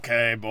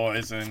Okay,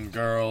 boys and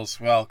girls,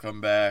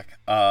 welcome back.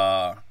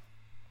 What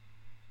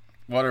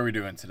are we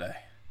doing today?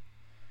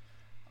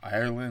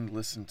 Ireland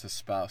listen to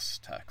spouse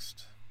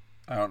text.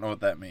 I don't know what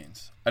that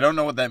means. I don't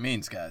know what that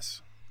means,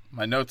 guys.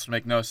 My notes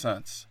make no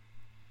sense.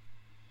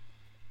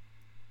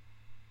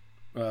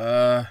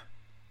 Okay.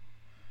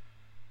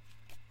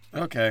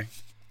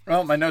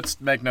 Well, my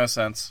notes make no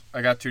sense.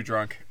 I got too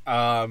drunk.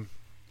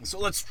 So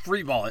let's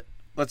freeball it.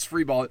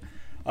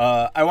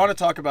 I want to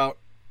talk about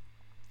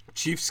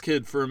Chiefs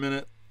kid for a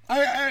minute.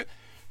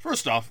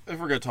 First off, if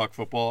we're going to talk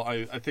football,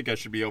 I think I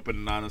should be open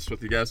and honest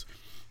with you guys.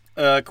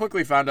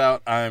 Quickly found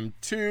out I'm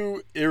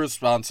too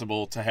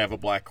irresponsible to have a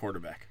black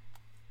quarterback.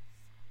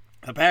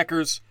 The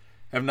Packers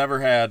have never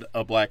had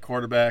a black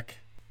quarterback.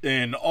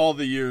 In all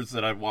the years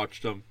that I've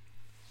watched them,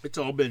 it's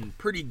all been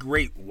pretty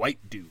great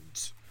white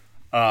dudes.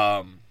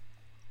 Someone's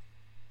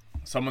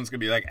going to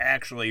be like,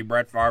 actually,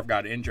 Brett Favre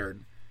got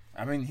injured.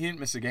 I mean, he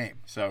didn't miss a game.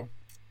 So,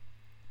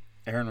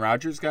 Aaron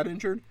Rodgers got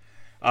injured.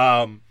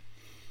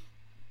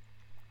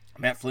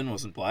 Matt Flynn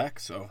wasn't black,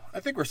 so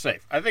I think we're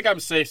safe. I think I'm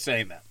safe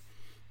saying that.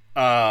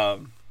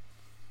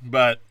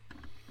 But,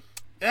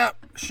 yeah,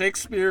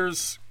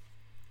 Shakespeare's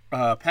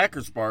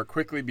Packers bar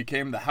quickly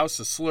became the House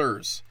of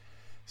Slurs.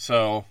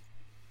 So,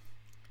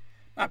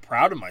 not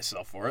proud of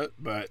myself for it,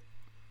 but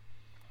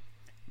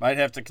might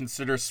have to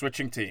consider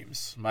switching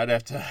teams. Might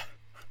have to...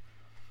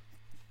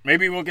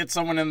 Maybe we'll get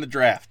someone in the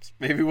draft.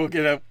 Maybe we'll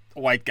get a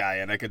white guy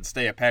and I could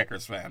stay a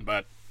Packers fan,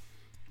 but...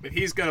 If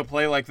he's going to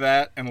play like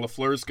that and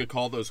LaFleur's could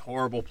call those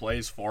horrible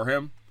plays for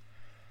him,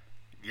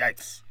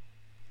 yikes.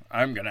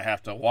 I'm going to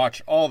have to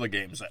watch all the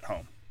games at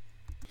home.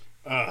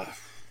 What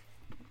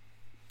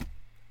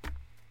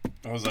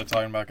was I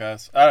talking about,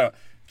 guys? I don't know.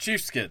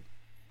 Chiefs kid.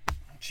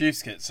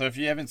 So if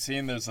you haven't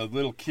seen, there's a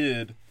little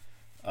kid.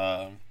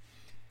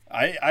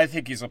 I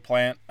think he's a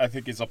plant. I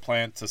think he's a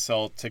plant to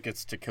sell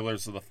tickets to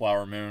Killers of the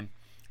Flower Moon.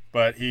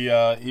 But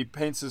he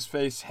paints his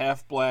face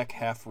half black,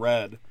 half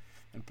red.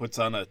 And puts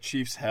on a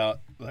Chiefs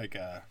hat, like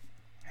a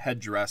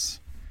headdress,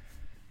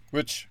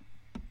 which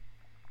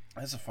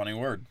is a funny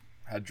word.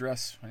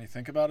 Headdress, when you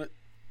think about it,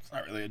 it's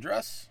not really a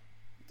dress.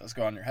 It does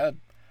go on your head.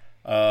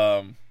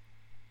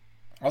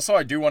 Also,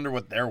 I do wonder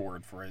what their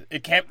word for it.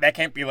 That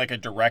can't be like a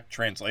direct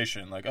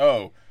translation. Like,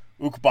 oh,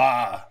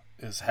 ukba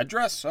is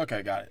headdress.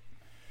 Okay, got it.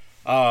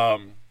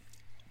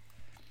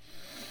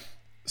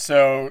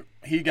 So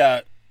he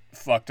got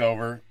fucked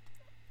over.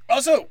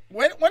 Also,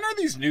 when are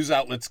these news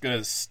outlets going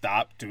to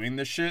stop doing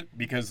this shit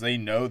because they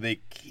know they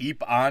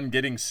keep on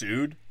getting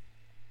sued?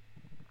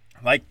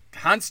 Like,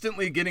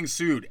 constantly getting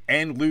sued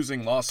and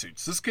losing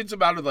lawsuits. This kid's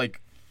about to,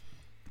 like,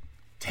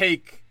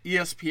 take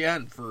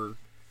ESPN for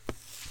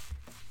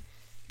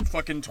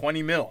fucking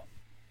 20 mil.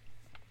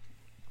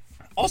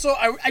 Also,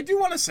 I do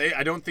want to say,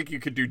 I don't think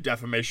you could do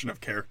defamation of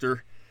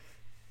character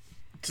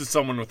to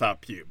someone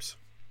without pubes.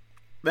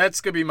 That's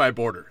going to be my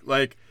border.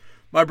 Like,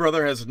 my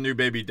brother has a new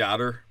baby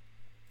daughter.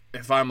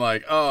 If I'm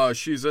like, oh,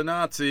 she's a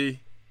Nazi,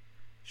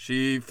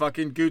 she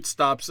fucking goot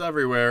stops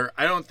everywhere,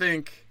 I don't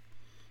think,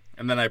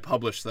 and then I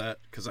publish that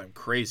because I'm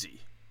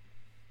crazy.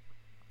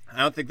 I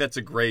don't think that's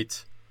a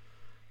great,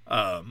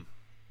 I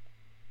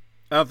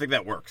don't think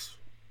that works.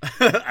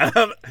 I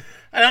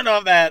don't know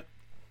if that,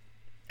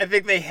 I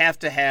think they have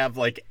to have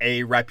like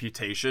a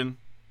reputation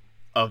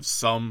of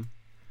some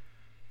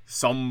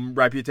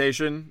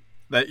reputation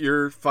that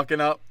you're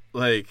fucking up.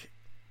 Like,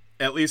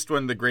 at least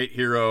when the great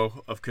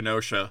hero of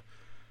Kenosha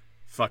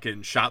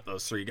fucking shot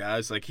those three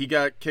guys, like, he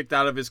got kicked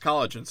out of his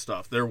college and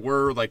stuff. There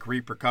were, like,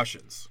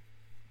 repercussions.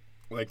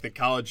 Like, the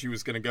college he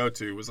was going to go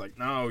to was like,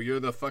 no, you're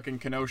the fucking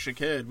Kenosha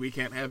kid. We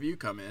can't have you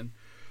come in.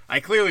 I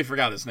clearly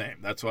forgot his name.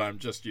 That's why I'm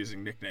just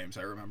using nicknames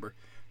I remember.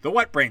 The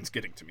wet brain's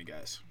getting to me,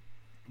 guys.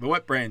 The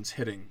wet brain's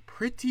hitting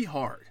pretty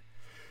hard.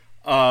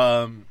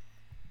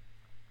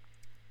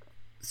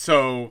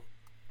 So,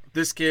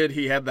 this kid,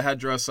 he had the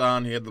headdress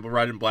on. He had the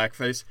red and black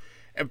face.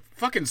 And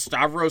fucking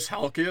Stavros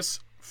Halkias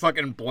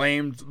fucking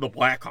blamed the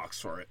Blackhawks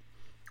for it.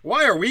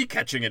 Why are we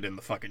catching it in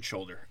the fucking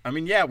shoulder? I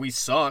mean, yeah, we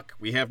suck.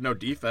 We have no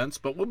defense,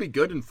 but we'll be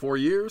good in 4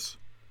 years.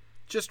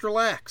 Just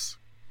relax.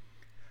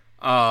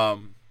 But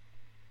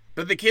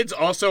the kid's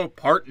also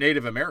part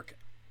Native American.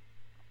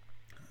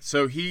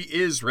 So he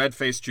is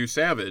Red-Faced Jew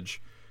Savage,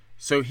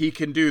 so he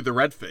can do the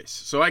red face.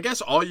 So I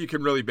guess all you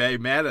can really be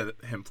mad at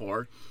him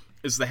for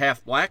is the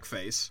half-black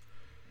face,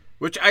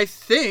 which I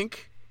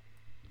think,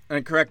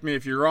 and correct me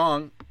if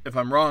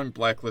I'm wrong,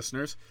 black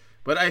listeners,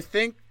 but I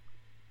think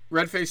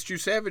red-faced Jew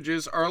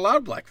savages are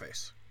allowed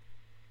blackface.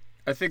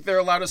 I think they're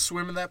allowed to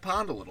swim in that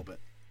pond a little bit.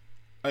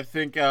 I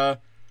think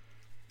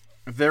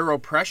their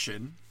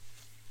oppression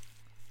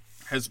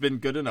has been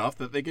good enough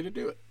that they get to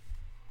do it.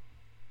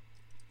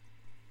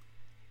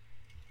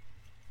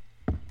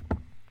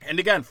 And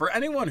again, for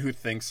anyone who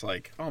thinks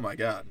like, oh my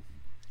God,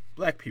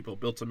 black people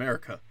built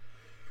America.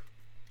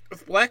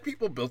 If black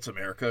people built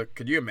America,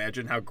 could you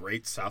imagine how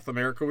great South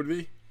America would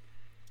be?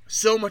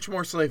 So much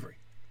more slavery.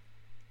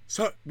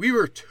 So we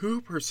were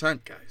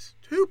 2%, guys.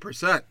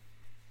 2%.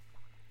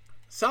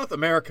 South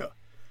America.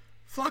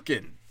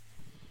 Fucking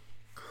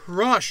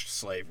crushed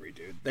slavery,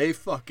 dude. They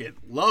fucking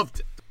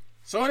loved it.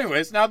 So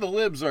anyways, now the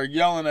libs are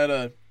yelling at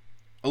a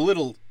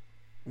little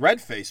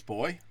red-faced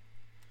boy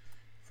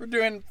for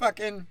doing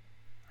fucking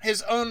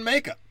his own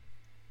makeup.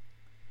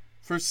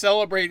 For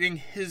celebrating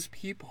his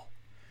people.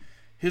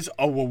 His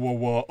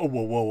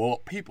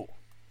people.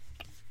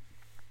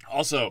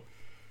 Also,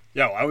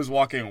 I was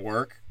walking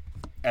work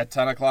at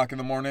 10 o'clock in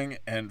the morning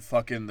and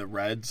fucking the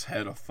Reds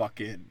had a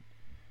fucking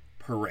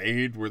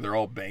parade where they're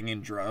all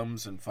banging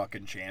drums and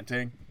fucking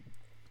chanting.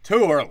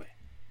 Too early.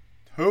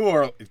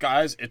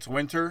 Guys, it's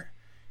winter.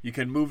 You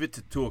can move it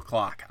to 2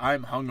 o'clock.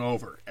 I'm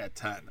hungover at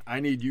 10. I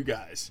need you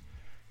guys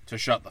to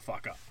shut the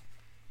fuck up.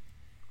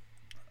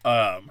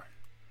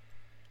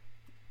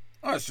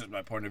 That's just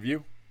my point of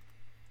view.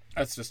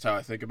 That's just how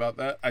I think about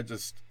that.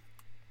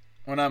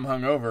 When I'm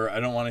hungover, I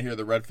don't want to hear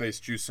the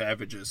red-faced Jew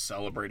savages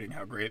celebrating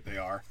how great they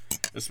are.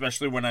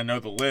 Especially when I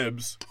know the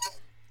libs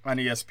on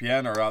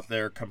ESPN are out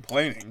there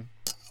complaining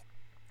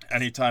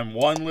anytime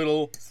one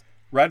little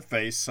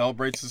red-face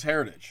celebrates his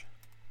heritage.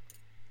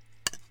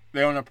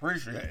 They don't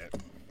appreciate it.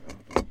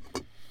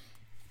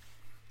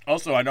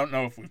 Also, I don't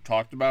know if we've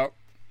talked about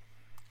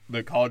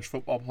the college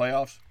football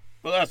playoffs,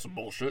 but that's some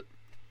bullshit.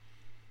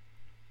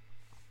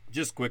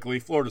 Just quickly,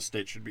 Florida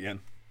State should be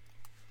in.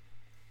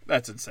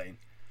 That's insane.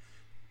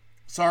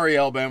 Sorry,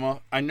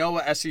 Alabama. I know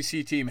a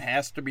SEC team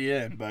has to be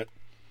in, but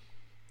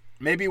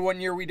maybe one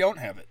year we don't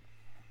have it.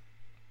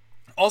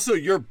 Also,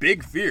 your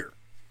big fear.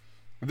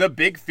 The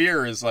big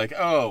fear is like,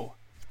 oh,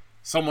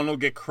 someone will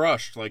get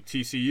crushed like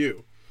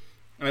TCU.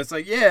 And it's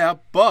like, yeah,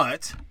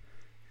 but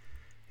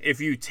if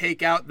you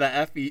take out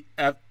the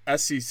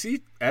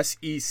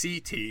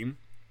SEC team,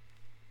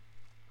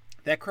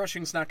 that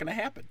crushing's not going to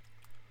happen.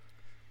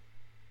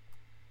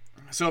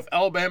 So if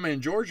Alabama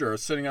and Georgia are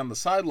sitting on the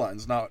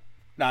sidelines, not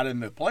in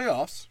the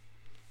playoffs,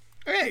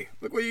 hey,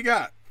 look what you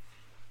got.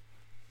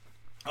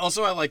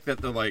 Also, I like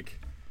that they're like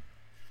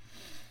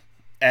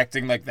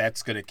acting like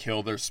that's going to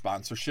kill their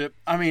sponsorship.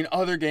 I mean,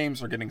 other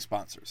games are getting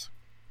sponsors.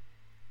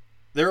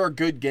 There are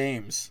good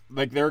games.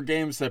 Like, there are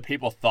games that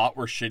people thought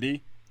were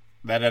shitty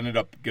that ended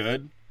up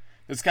good.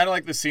 It's kind of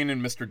like the scene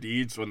in Mr.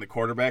 Deeds when the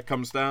quarterback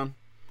comes down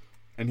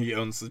and he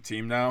owns the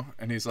team now.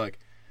 And he's like,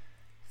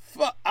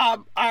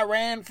 I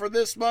ran for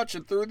this much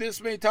and threw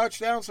this many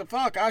touchdowns, so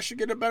I should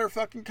get a better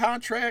fucking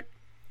contract.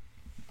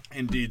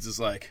 And Deeds is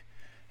like,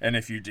 and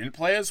if you didn't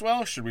play as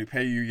well, should we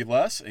pay you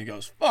less? And he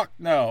goes, fuck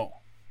no.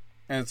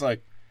 And it's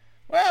like,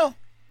 well,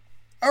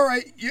 all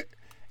right,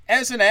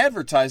 as an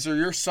advertiser,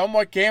 you're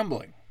somewhat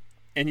gambling.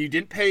 And you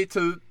didn't pay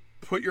to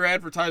put your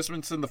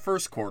advertisements in the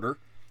first quarter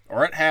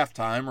or at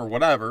halftime or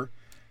whatever.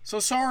 So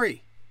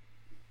sorry.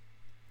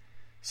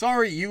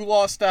 Sorry, you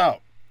lost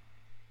out.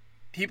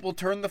 People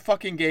turned the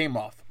fucking game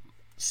off.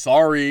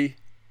 Sorry.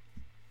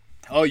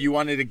 Oh, you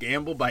wanted to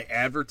gamble by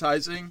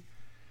advertising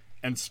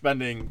and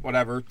spending,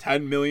 whatever,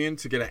 $10 million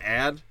to get an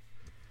ad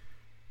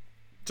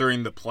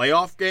during the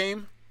playoff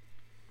game?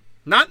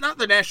 Not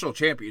the national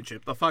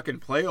championship, the fucking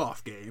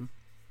playoff game.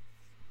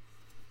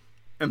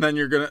 And then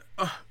you're gonna...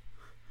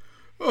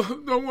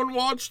 no one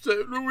watched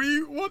it.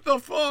 What the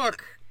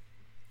fuck?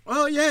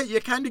 Well, yeah,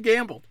 you kind of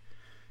gambled.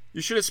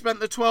 You should have spent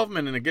the $12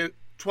 million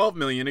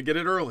to get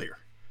it earlier.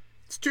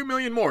 It's $2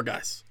 million more,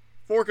 guys.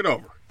 Fork it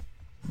over.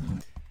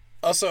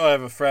 Also, I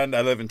have a friend.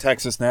 I live in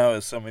Texas now,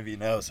 as some of you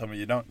know, some of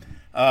you don't.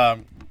 I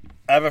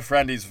have a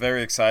friend. He's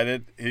very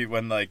excited.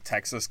 When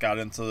Texas got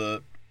into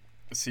the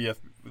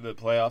the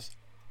playoffs.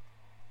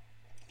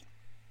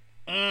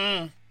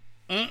 Oh,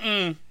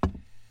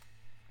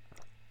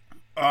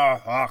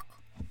 fuck.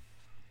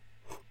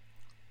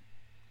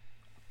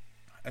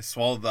 I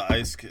swallowed the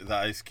ice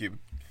cube.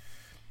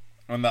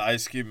 When the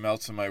ice cube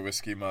melts in my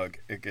whiskey mug,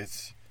 it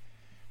gets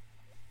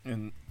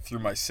in through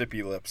my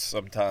sippy lips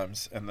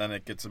sometimes, and then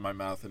it gets in my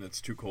mouth and it's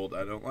too cold.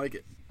 I don't like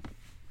it.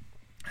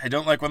 I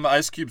don't like when the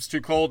ice cube's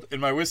too cold in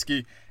my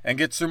whiskey and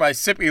gets through my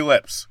sippy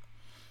lips.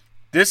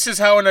 This is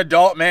how an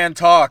adult man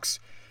talks.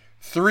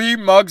 3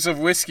 mugs of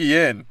whiskey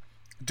in,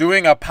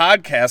 doing a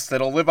podcast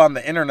that'll live on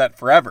the internet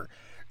forever.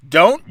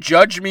 Don't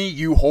judge me,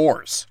 you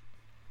whores.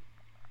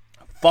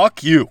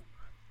 Fuck you.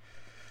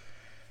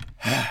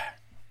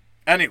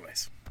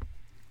 Anyways,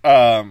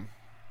 are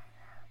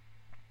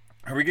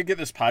we gonna get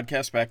this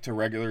podcast back to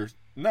regular?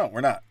 No,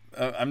 we're not.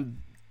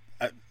 I'm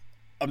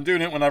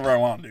doing it whenever I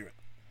want to do it.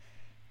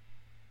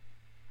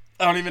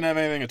 I don't even have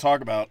anything to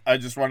talk about. I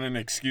just wanted an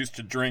excuse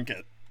to drink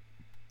at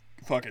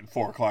fucking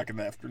 4 o'clock in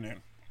the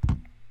afternoon.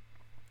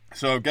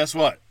 So guess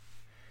what?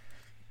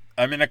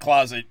 I'm in a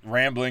closet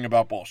rambling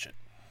about bullshit.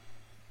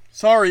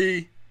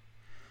 Sorry.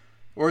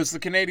 Or as the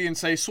Canadians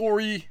say,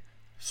 sorry.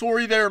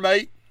 Sorry there,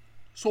 mate.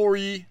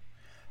 Sorry.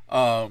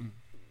 But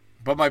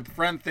my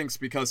friend thinks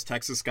because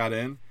Texas got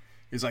in,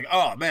 he's like,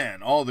 oh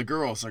man, all the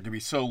girls are going to be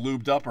so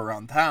lubed up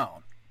around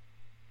town.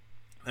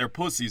 Their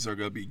pussies are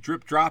going to be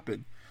drip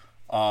dropping.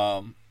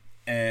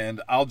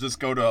 And I'll just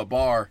go to a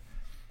bar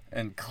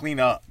and clean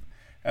up.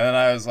 And then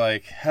I was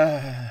like,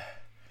 do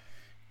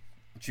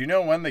you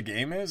know when the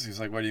game is? He's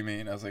like, what do you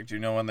mean? I was like, do you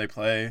know when they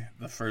play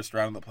the first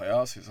round of the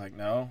playoffs? He's like,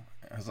 no.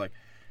 I was like,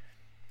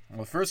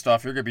 Well, first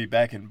off, you're going to be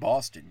back in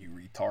Boston, you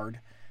retard.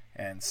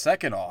 And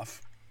second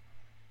off,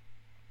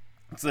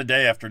 it's the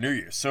day after New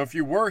Year's. So if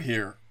you were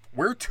here,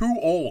 we're too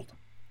old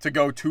to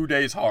go 2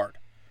 days hard.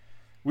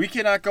 We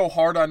cannot go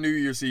hard on New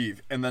Year's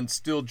Eve and then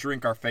still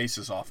drink our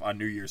faces off on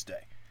New Year's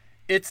Day.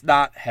 It's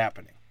not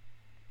happening.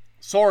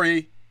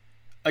 Sorry.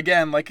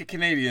 Again, like a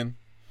Canadian.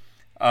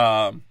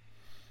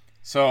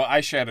 So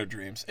I shatter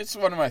dreams. It's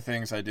one of my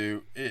things I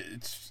do.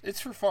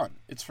 It's for fun.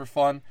 It's for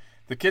fun.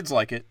 The kids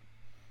like it.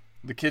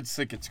 The kids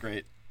think it's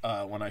great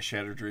when I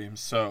shatter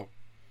dreams. So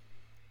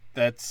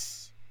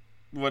that's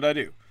what I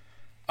do.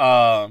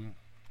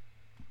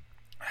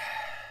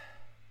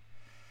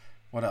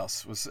 What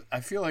else I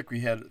feel like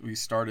we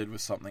started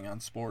with something on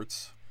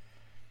sports.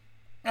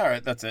 All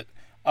right, that's it.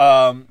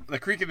 The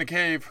Creek in the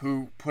Cave,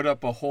 who put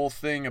up a whole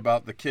thing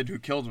about the kid who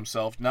killed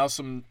himself. Now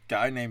some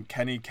guy named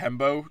Kenny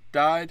Kembo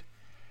died,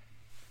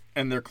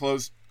 and they're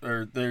closed.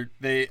 Or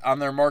they on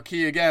their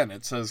marquee again.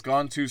 It says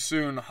 "Gone too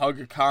soon. Hug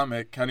a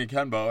comic, Kenny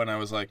Kembo." And I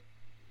was like,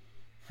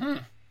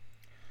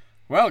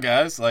 well,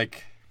 guys,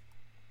 like,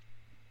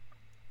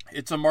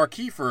 it's a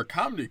marquee for a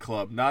comedy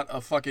club, not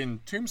a fucking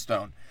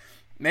tombstone.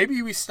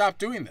 Maybe we stop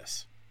doing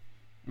this.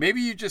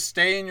 Maybe you just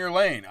stay in your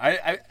lane.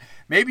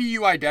 Maybe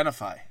you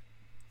identify.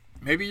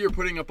 Maybe you're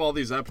putting up all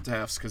these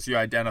epitaphs because you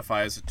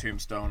identify as a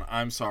tombstone.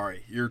 I'm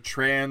sorry. You're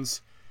trans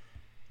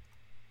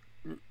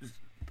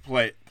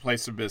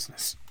place of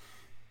business.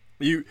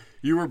 You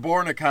were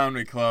born a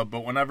comedy club,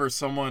 but whenever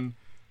someone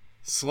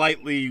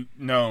slightly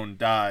known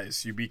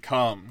dies, you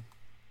become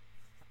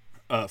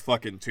a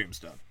fucking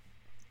tombstone.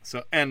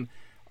 So, and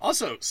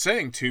also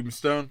saying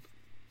tombstone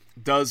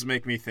does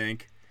make me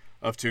think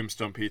of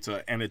Tombstone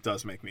Pizza, and it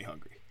does make me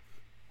hungry.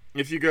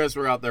 If you guys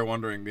were out there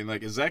wondering, being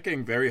like, is Zach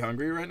getting very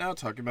hungry right now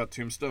talking about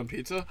Tombstone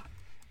Pizza?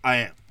 I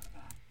am.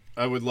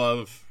 I would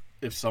love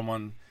if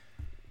someone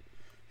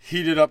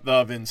heated up the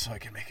oven so I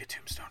can make a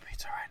Tombstone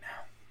Pizza right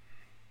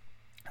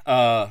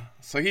now.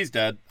 So he's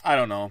dead. I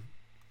don't know.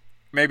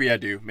 Maybe I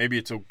do. Maybe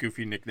it's a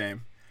goofy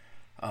nickname.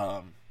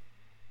 Who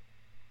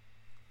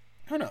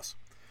knows?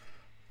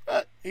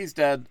 But he's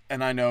dead,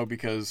 and I know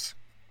because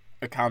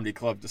a comedy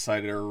club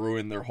decided to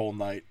ruin their whole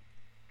night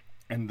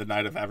and the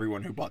night of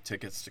everyone who bought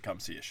tickets to come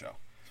see a show.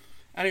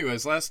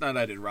 Anyways, last night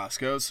I did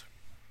Roscoe's,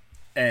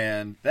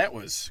 and that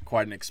was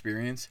quite an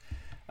experience.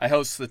 I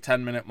host the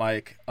 10-minute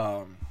mic.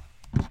 I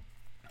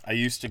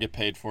used to get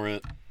paid for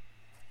it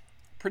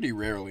pretty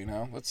rarely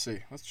now. Let's see.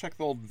 Let's check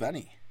the old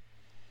Venny.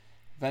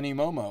 Venny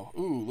Momo.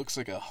 Ooh, looks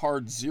like a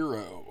hard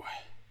 0.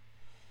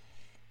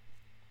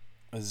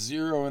 A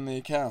 0 in the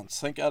accounts.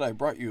 Thank God I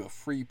brought you a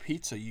free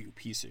pizza, you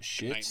piece of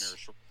shit.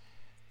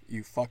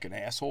 You fucking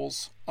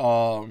assholes.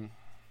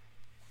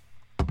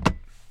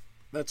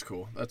 That's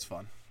cool. That's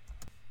fun.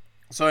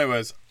 So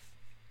anyways,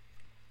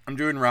 I'm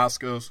doing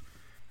Roscoe's,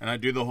 and I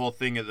do the whole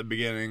thing at the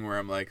beginning where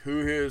I'm like,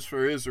 who here's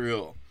for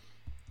Israel?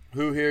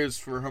 Who here's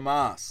for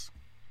Hamas?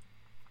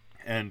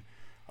 And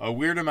a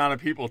weird amount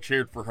of people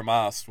cheered for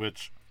Hamas,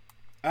 which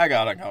I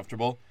got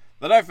uncomfortable.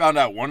 Then I found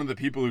out one of the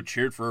people who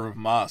cheered for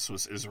Hamas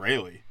was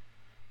Israeli.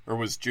 Or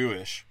was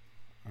Jewish.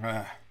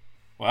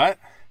 What?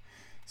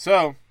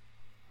 So,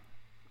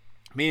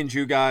 me and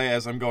Jew guy,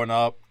 as I'm going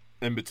up,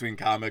 in between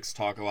comics,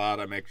 talk a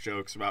lot. I make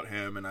jokes about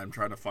him, and I'm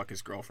trying to fuck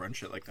his girlfriend,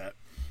 shit like that.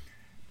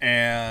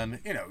 And,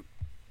 you know,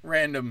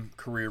 random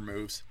career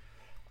moves.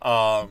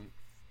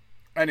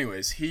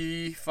 Anyways,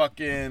 he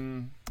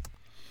fucking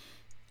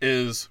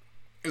is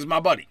my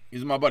buddy.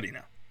 He's my buddy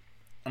now.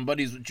 I'm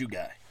buddies with you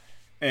guy.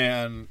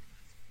 And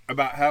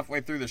about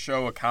halfway through the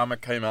show, a comic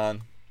came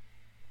on,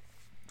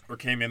 or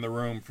came in the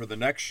room for the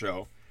next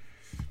show,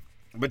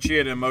 but she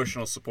had an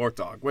emotional support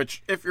dog,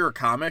 which, if you're a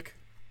comic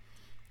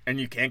and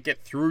you can't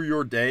get through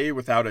your day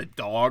without a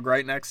dog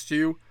right next to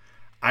you,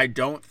 I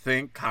don't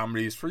think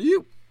comedy is for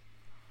you.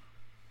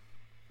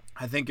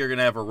 I think you're going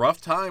to have a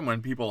rough time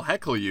when people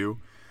heckle you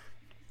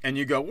and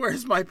you go,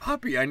 where's my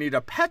puppy? I need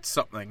a pet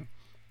something.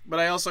 But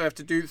I also have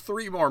to do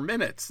 3 more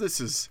minutes. This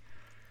is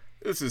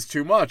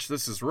too much.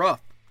 This is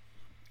rough.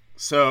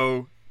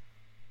 So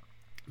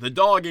the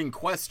dog in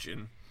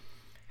question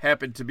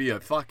happened to be a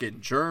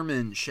fucking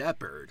German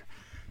Shepherd.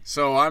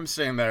 So I'm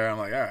sitting there, I'm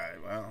like, all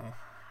right, well,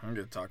 I'm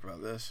going to talk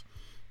about this.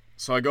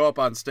 So I go up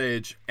on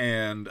stage,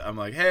 and I'm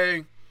like,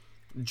 hey,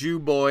 Jew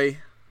boy,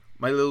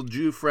 my little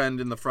Jew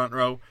friend in the front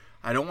row,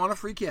 I don't want to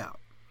freak you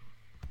out.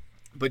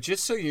 But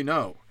just so you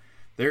know,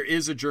 there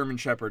is a German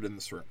Shepherd in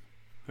this room.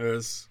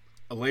 There's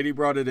a lady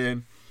brought it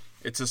in.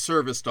 It's a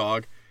service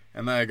dog.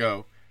 And then I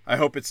go, I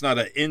hope it's not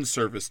an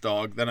in-service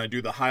dog. Then I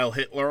do the Heil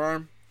Hitler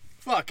arm.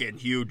 Fucking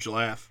huge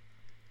laugh.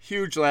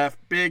 Huge laugh.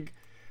 Big.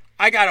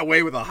 I got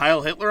away with a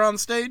Heil Hitler on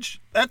stage.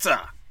 That's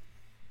a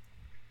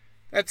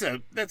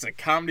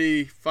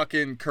comedy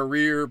fucking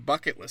career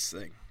bucket list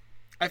thing.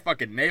 I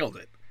fucking nailed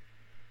it.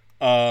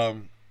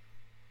 Then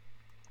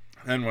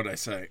what'd I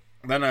say?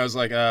 Then I was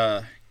like,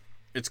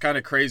 it's kind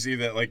of crazy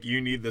that, like, you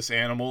need this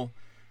animal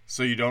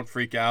so you don't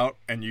freak out,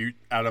 and you,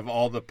 out of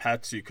all the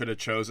pets you could have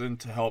chosen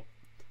to help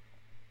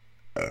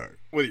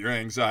with your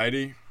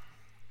anxiety,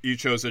 you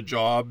chose a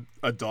dog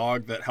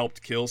that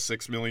helped kill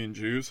 6 million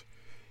Jews.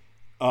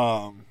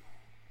 And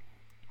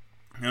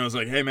I was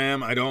like, hey,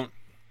 ma'am, I don't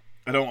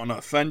want to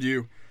offend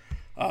you.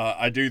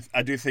 I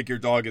do think your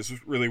dog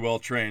is really well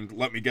trained.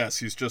 Let me guess,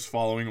 he's just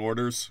following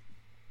orders.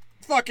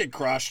 Fucking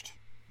crushed.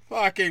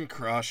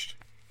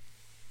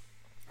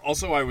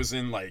 Also, I was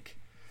in like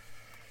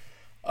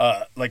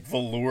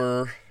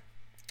velour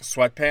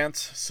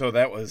sweatpants, so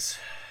that was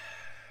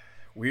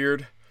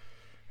weird.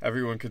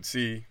 Everyone could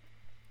see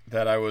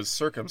that I was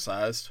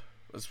circumcised.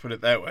 Let's put it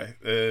that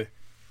way.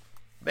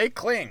 They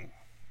cling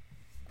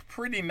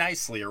pretty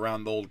nicely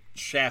around the old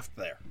shaft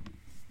there.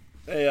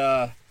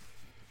 They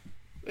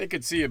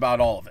could see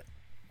about all of it.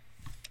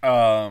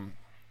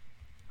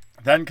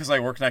 Then, because I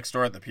work next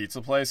door at the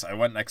pizza place, I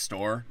went next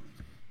door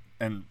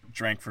and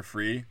drank for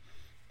free.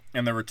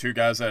 And there were 2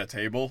 guys at a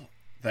table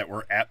that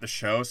were at the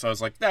show. So I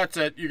was like, that's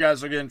it. You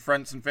guys are getting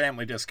friends and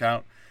family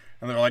discount.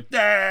 And they were like,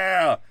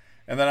 yeah.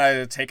 And then I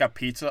had to take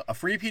a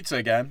free pizza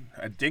again.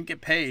 I didn't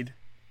get paid.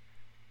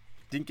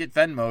 Didn't get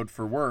Venmo'd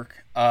for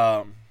work.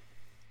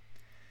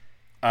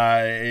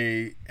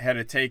 I had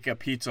to take a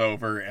pizza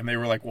over, and they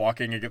were like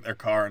walking to get their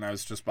car, and I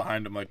was just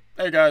behind them like,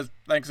 hey guys,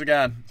 thanks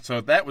again.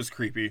 So that was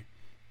creepy.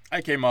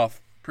 I came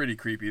off pretty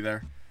creepy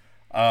there.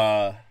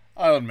 I'll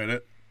admit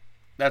it.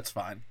 That's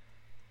fine.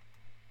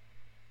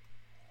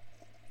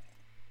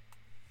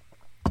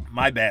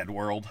 My bad,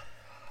 world.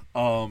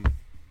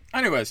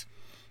 Anyways,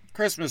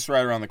 Christmas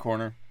right around the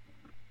corner.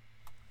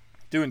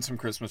 Doing some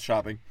Christmas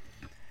shopping.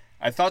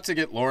 I thought to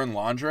get Lauren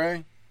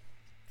lingerie,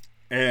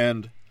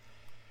 and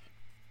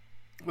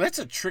that's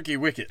a tricky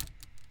wicket.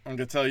 I'm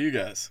going to tell you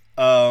guys.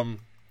 When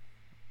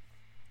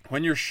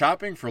you're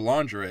shopping for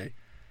lingerie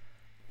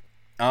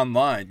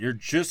online, you're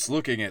just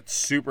looking at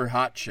super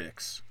hot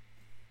chicks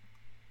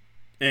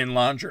in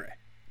lingerie.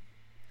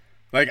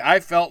 Like,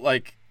 I felt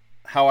like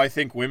how I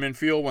think women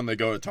feel when they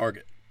go to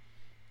Target.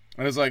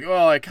 And it's like,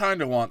 well, I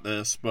kind of want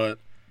this, but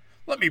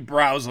let me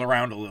browse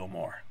around a little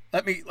more.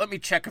 Let me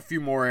check a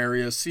few more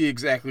areas, see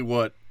exactly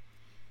what.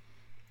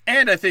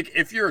 And I think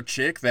if you're a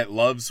chick that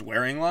loves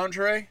wearing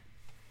lingerie,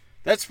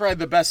 that's probably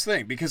the best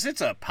thing, because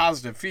it's a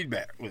positive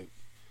feedback loop.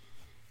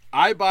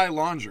 I buy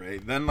lingerie,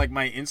 then like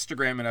my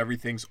Instagram and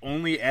everything's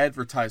only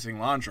advertising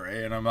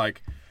lingerie, and I'm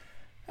like,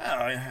 oh,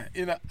 I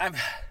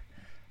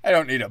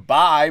don't need to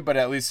buy, but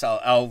at least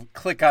I'll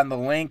click on the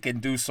link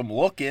and do some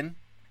looking.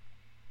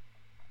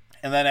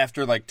 And then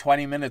after like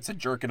 20 minutes of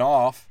jerking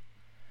off,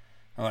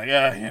 I'm like,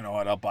 yeah, you know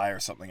what, I'll buy her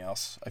something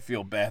else. I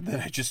feel bad that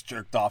I just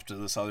jerked off to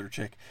this other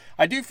chick.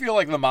 I do feel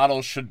like the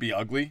models should be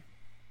ugly.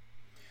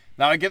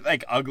 Now, I get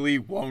like ugly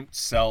won't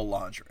sell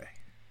lingerie.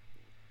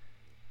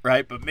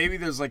 Right? But maybe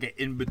there's like an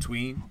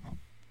in-between.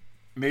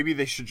 Maybe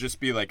they should just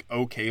be like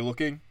okay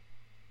looking.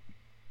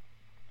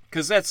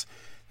 Because that's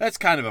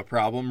kind of a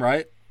problem,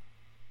 right?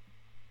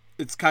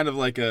 It's kind of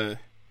like a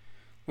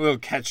little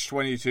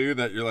catch-22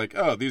 that you're like,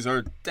 oh, these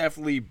are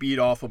definitely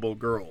beat-offable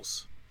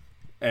girls.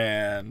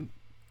 And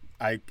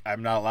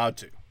I'm not allowed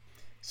to.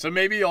 So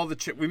maybe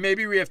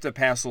maybe we have to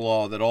pass a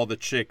law that all the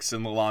chicks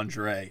in the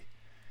lingerie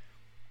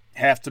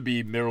have to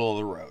be middle of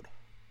the road.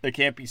 They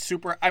can't be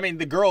super. I mean,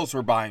 the girls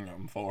we're buying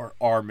them for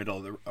are middle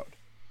of the road.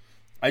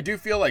 I do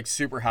feel like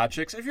super hot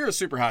chicks. If you're a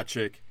super hot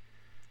chick,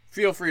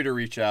 feel free to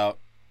reach out.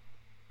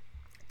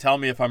 Tell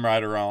me if I'm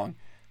right or wrong.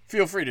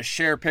 Feel free to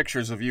share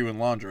pictures of you in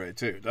lingerie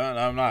too.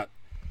 I'm not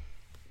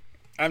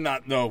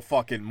no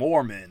fucking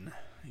Mormon,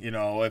 you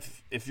know.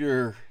 If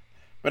you're,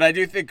 but I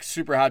do think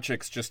super hot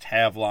chicks just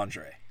have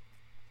lingerie.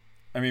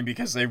 I mean,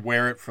 because they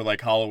wear it for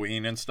like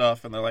Halloween and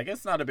stuff, and they're like,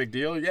 it's not a big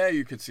deal. Yeah,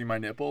 you could see my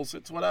nipples.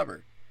 It's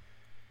whatever.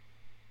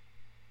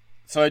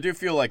 So I do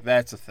feel like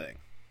that's a thing.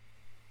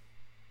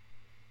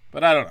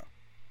 But I don't know.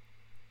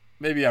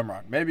 Maybe I'm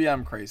wrong. Maybe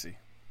I'm crazy.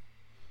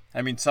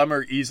 I mean,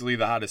 Summer, easily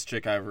the hottest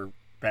chick I ever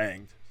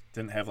banged,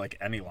 didn't have like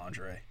any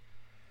lingerie.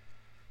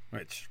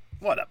 Which,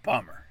 what a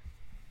bummer.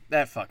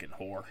 That fucking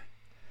whore.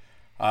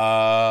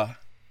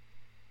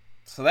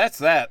 So that's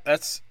that.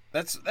 That's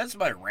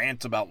my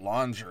rant about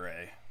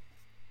lingerie.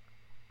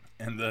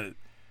 And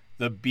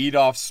the beat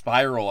off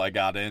spiral I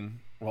got in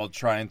while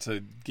trying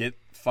to get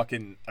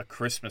fucking a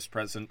Christmas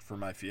present for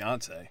my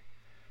fiance.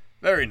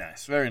 Very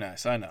nice,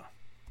 I know.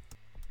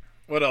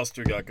 What else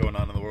do we got going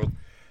on in the world?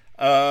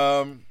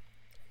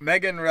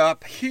 Megan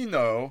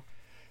Rapinoe,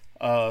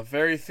 a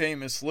very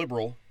famous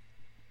liberal.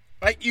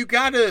 Like, you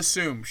gotta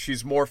assume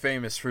she's more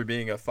famous for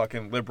being a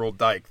fucking liberal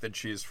dyke than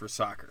she is for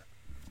soccer.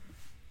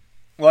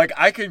 Like,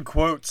 I can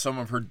quote some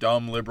of her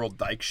dumb liberal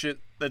dyke shit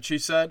that she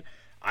said.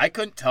 I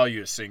couldn't tell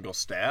you a single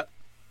stat.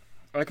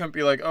 I couldn't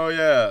be like, oh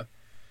yeah,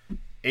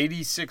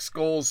 86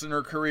 goals in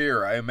her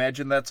career. I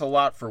imagine that's a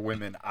lot for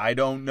women. I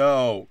don't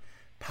know.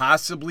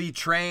 Possibly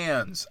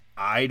trans.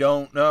 I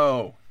don't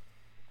know.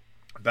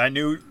 But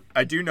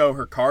I do know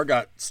her car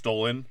got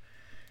stolen,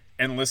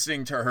 and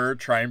listening to her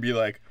try and be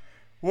like,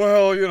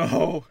 well, you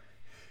know,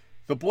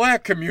 the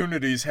black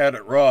community's had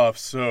it rough,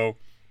 so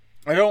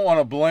I don't want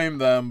to blame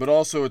them, but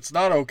also it's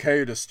not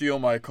okay to steal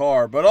my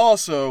car. But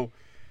also,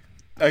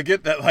 I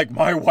get that, like,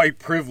 my white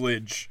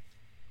privilege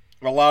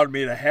allowed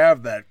me to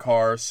have that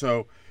car,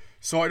 so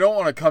I don't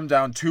want to come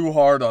down too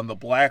hard on the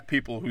black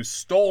people who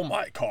stole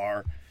my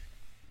car.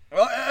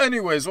 Well,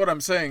 anyways, what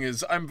I'm saying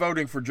is I'm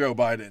voting for Joe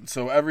Biden.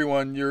 So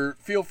everyone,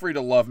 feel free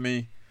to love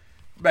me.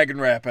 Megan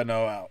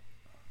Rapinoe out.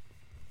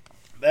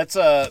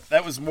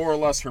 That was more or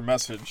less her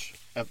message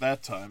at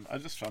that time. I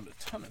just found a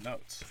ton of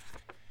notes.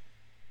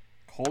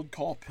 Cold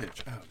call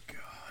pitch.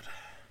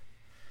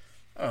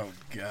 Oh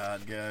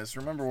God, guys.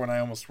 Remember when I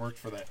almost worked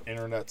for that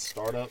internet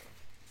startup?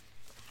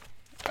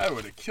 I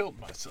would have killed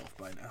myself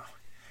by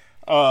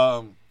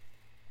now.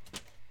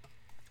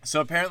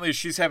 So apparently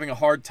she's having a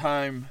hard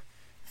time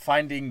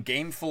finding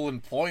gainful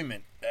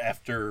employment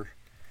after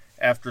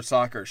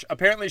soccer.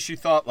 Apparently she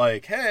thought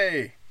like,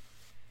 hey,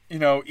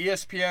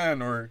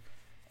 ESPN or,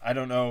 I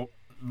don't know,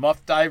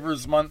 Muff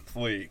Divers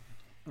Monthly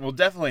will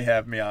definitely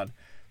have me on.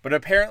 But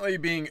apparently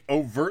being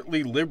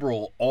overtly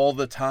liberal all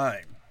the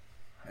time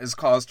has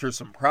caused her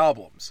some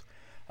problems.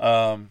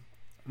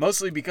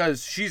 Mostly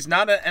because she's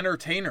not an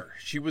entertainer.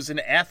 She was an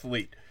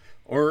athlete.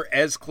 Or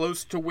as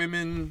close to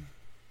women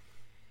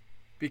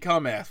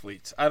become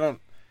athletes.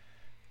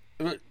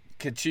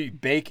 Could she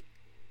bake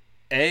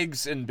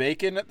eggs and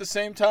bacon at the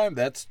same time?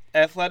 That's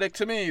athletic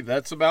to me.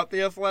 That's about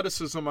the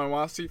athleticism I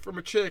want to see from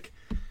a chick.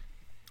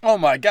 Oh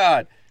my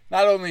God.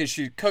 Not only is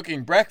she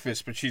cooking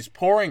breakfast, but she's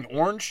pouring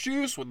orange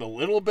juice with a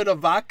little bit of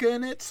vodka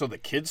in it so the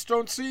kids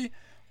don't see.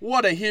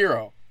 What a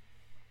hero.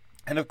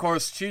 And of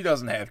course, she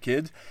doesn't have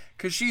kids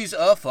because she's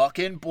a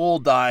fucking bull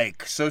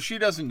dyke. So she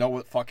doesn't know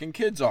what fucking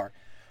kids are.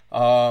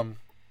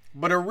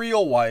 But a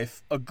real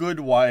wife, a good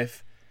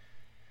wife,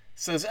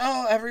 says,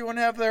 oh, everyone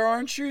have their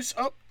orange juice?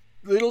 Oh,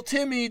 little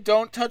Timmy,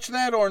 don't touch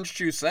that orange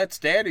juice. That's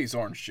Daddy's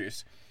orange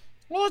juice.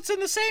 Well, it's in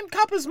the same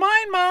cup as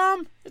mine,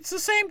 Mom. It's the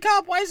same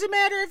cup. Why does it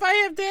matter if I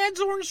have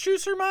Dad's orange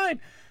juice or mine?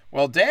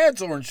 Well,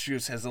 Dad's orange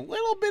juice has a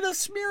little bit of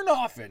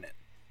Smirnoff in it.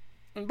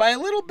 And by a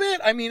little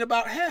bit, I mean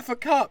about half a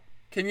cup.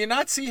 Can you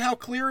not see how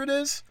clear it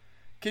is?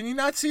 Can you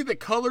not see the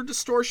color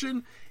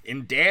distortion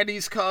in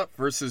Daddy's cup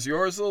versus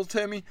yours, little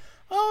Timmy?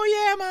 Oh,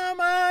 yeah, Mom,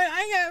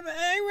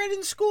 I read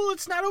in school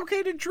it's not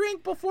okay to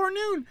drink before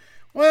noon.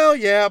 Well,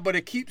 yeah, but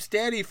it keeps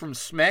Daddy from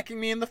smacking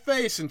me in the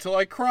face until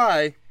I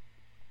cry.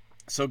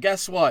 So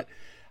guess what?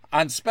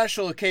 On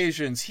special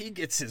occasions, he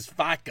gets his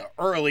vodka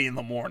early in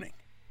the morning.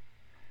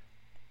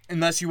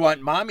 Unless you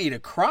want Mommy to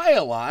cry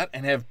a lot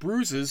and have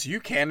bruises you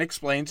can't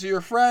explain to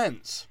your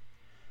friends.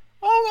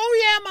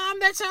 Oh, yeah, Mom,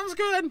 that sounds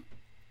good.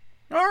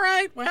 All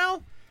right,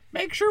 well,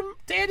 make sure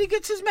Daddy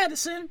gets his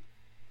medicine.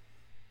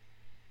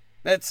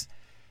 That's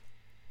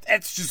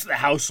just the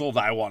household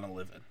I want to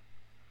live in.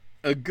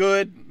 A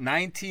good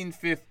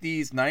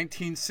 1950s,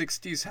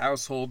 1960s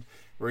household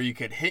where you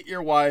could hit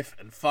your wife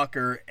and fuck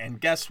her,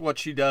 and guess what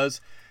she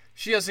does?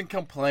 She doesn't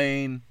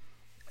complain.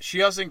 She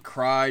doesn't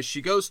cry.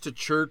 She goes to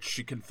church.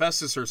 She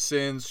confesses her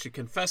sins. She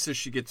confesses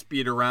she gets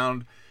beat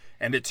around,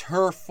 and it's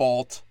her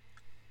fault.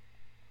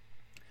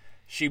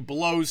 She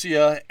blows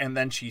you, and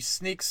then she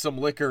sneaks some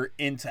liquor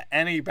into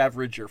any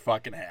beverage you're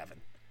fucking having.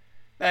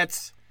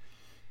 That's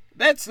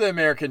the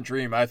American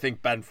dream I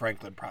think Ben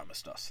Franklin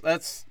promised us.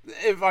 That's,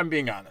 if I'm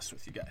being honest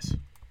with you guys.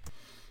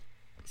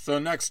 So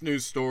next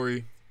news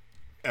story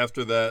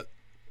after that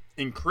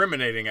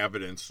incriminating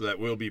evidence that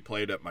will be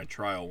played at my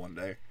trial one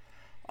day.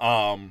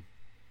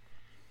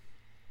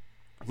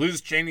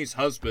 Liz Cheney's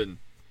husband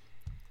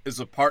is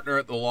a partner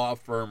at the law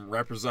firm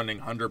representing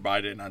Hunter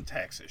Biden on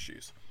tax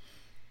issues.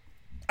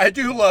 I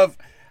do love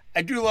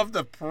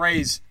the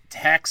phrase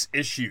tax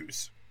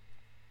issues.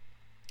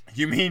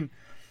 You mean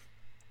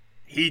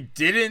he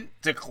didn't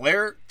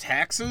declare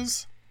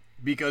taxes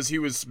because he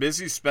was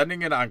busy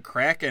spending it on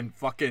crack and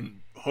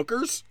fucking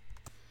hookers?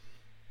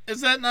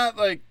 Is that not,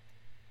 like,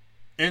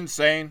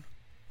 insane?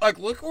 Like,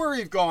 look where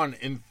we've gone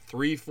in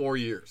 3-4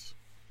 years.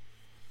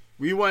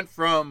 We went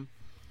from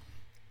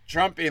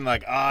Trump being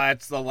like,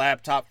 it's the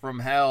laptop from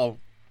hell,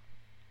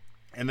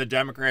 and the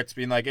Democrats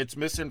being like, it's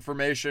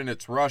misinformation,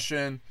 it's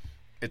Russian,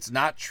 it's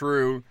not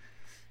true,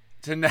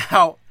 to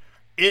now,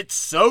 it's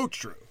so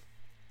true.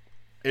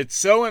 It's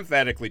so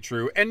emphatically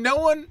true, and no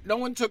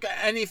one took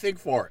anything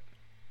for it.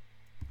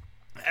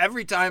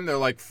 Every time they're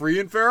like, free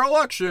and fair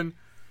election,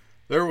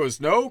 there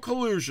was no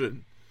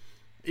collusion.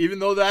 Even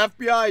though the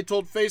FBI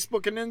told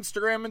Facebook and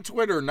Instagram and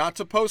Twitter not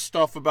to post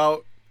stuff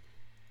about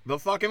the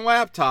fucking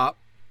laptop,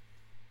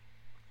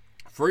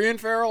 free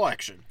and fair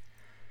election.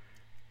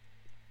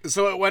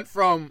 So it went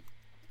from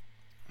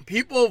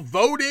people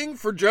voting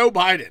for Joe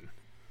Biden,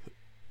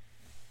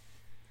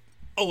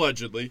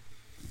 allegedly,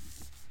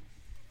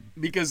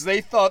 because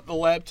they thought the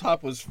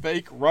laptop was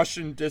fake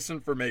Russian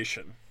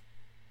disinformation.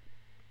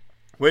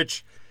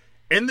 Which,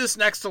 in this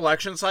next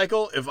election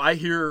cycle, if I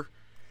hear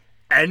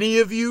any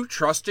of you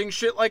trusting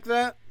shit like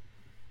that,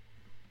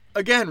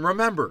 again,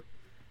 remember,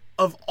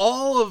 of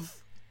all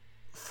of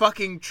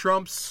fucking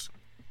Trump's,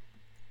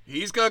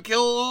 he's gonna kill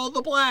all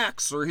the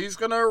blacks, or he's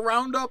gonna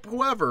round up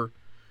whoever,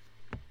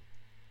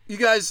 you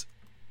guys,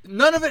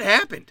 none of it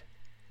happened.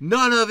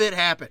 None of it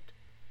happened.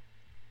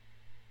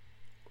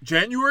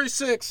 January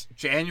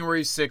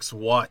 6th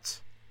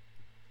what?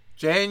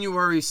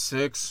 January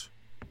 6th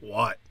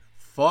what?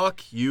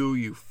 Fuck you,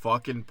 you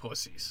fucking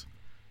pussies.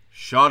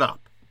 Shut up.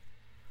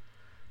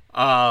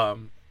 I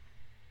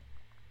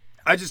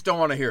just don't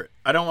want to hear it.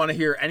 I don't want to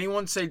hear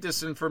anyone say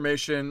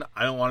disinformation.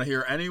 I don't want to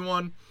hear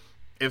anyone.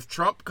 If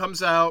Trump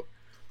comes out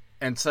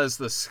and says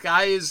the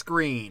sky is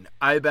green,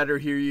 I better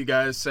hear you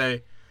guys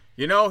say,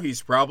 you know,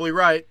 he's probably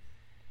right.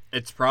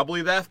 It's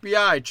probably the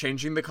FBI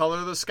changing the color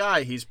of the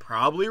sky. He's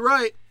probably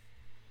right.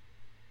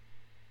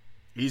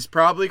 He's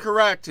probably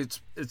correct.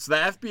 It's the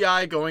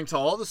FBI going to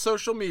all the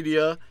social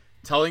media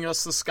telling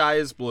us the sky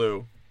is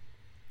blue.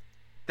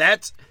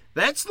 That's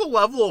the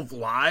level of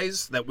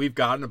lies that we've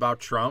gotten about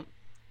Trump.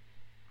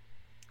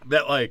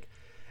 That like,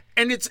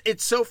 and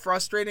it's so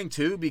frustrating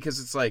too, because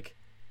it's like,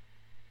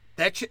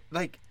 that shit,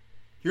 like,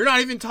 you're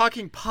not even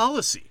talking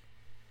policy.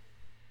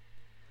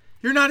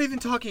 You're not even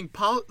talking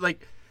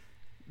like,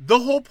 the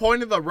whole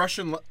point of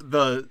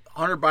the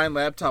Hunter Biden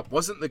laptop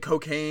wasn't the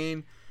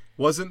cocaine,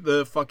 wasn't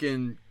the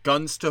fucking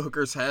guns to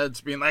hookers'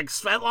 heads being like,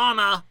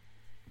 Svetlana,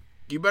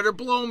 you better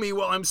blow me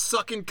while I'm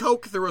sucking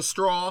coke through a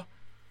straw,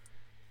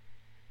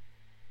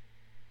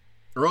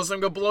 or else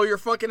I'm gonna blow your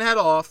fucking head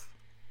off.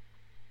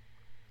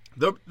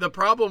 The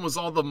problem was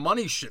all the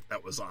money shit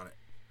that was on it.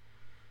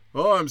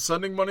 Oh, I'm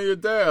sending money to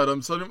dad.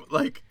 I'm sending,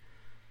 like,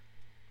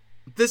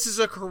 this is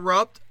a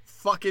corrupt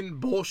fucking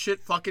bullshit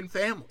fucking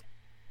family.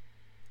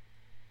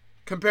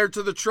 Compared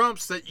to the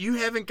Trumps that you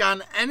haven't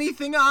gotten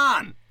anything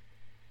on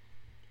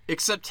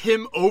except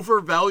him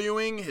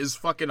overvaluing his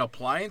fucking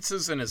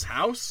appliances in his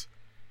house.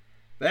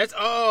 That's,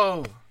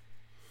 oh,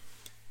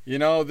 you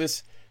know,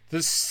 this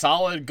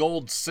solid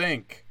gold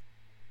sink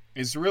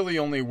is really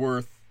only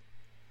worth,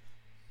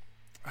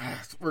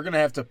 we're going to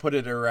have to put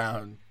it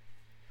around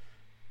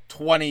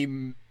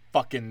 20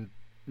 fucking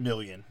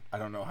million. I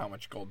don't know how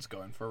much gold's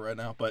going for right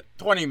now, but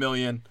 20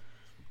 million.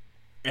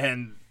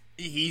 And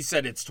he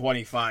said it's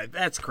 25.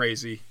 That's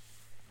crazy.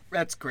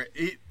 That's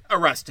crazy.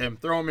 Arrest him.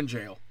 Throw him in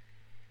jail.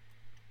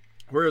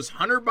 Whereas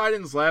Hunter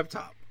Biden's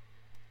laptop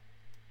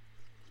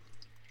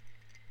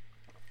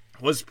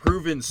was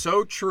proven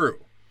so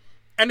true.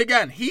 And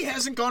again, he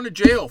hasn't gone to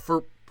jail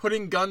for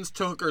putting guns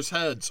to hookers'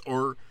 heads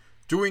or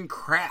doing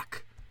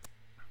crack.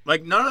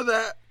 Like, none of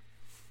that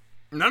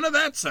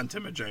sent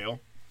him to jail.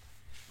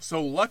 So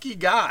lucky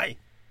guy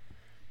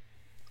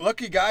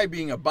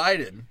being a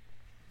Biden.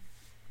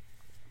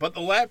 But the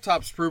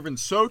laptop's proven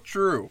so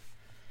true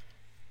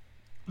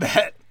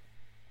that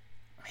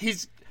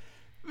the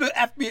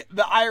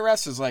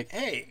IRS is like,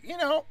 hey, you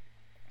know,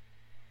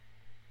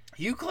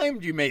 you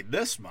claimed you made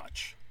this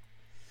much,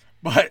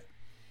 but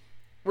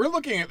we're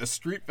looking at the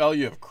street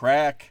value of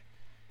crack,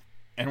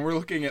 and we're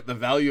looking at the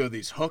value of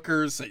these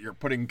hookers that you're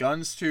putting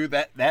guns to.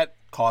 That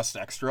costs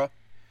extra.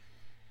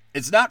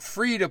 It's not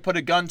free to put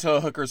a gun to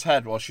a hooker's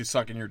head while she's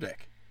sucking your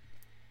dick.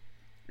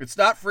 It's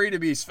not free to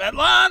be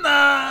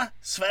Svetlana,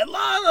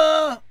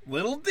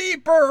 little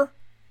deeper.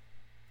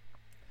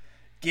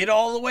 Get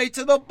all the way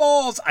to the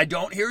balls. I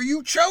don't hear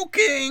you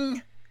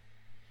choking.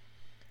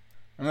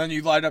 And then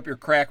you light up your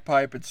crack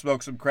pipe and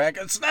smoke some crack.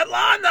 And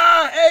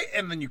Svetlana, hey!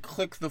 And then you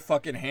click the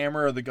fucking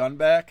hammer of the gun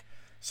back.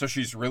 So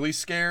she's really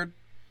scared.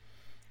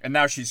 And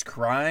now she's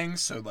crying,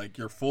 so like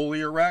you're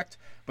fully erect.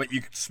 But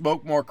you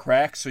smoke more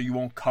crack so you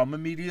won't come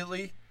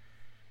immediately.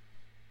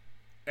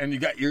 And you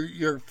got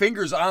your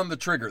fingers on the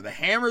trigger. The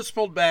hammer's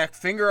pulled back,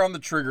 finger on the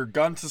trigger,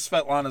 gun to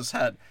Svetlana's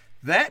head.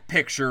 That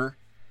picture,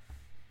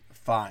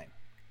 fine.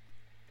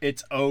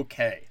 It's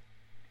okay.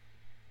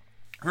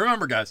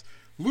 Remember, guys,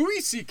 Louis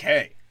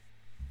C.K.,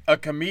 a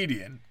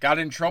comedian, got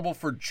in trouble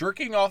for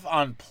jerking off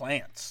on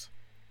plants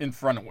in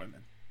front of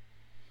women.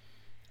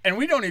 And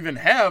we don't even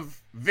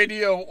have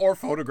video or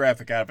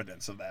photographic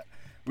evidence of that.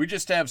 We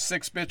just have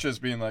 6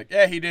 bitches being like,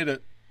 yeah, he did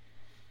it.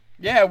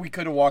 Yeah, we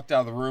could have walked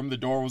out of the room. The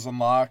door was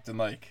unlocked and,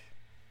 like,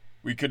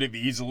 we could have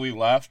easily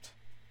left.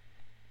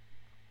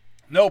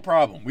 No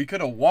problem. We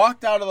could have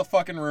walked out of the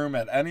fucking room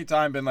at any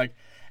time, been like,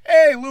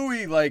 hey,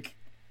 Louis, like,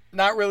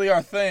 not really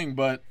our thing,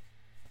 but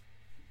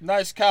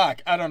nice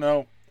cock. I don't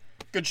know.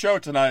 Good show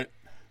tonight.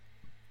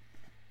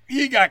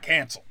 He got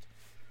canceled.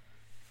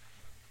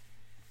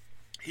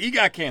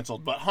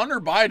 But Hunter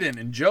Biden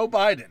and Joe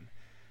Biden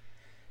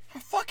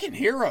are fucking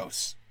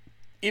heroes.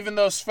 Even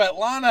though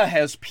Svetlana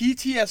has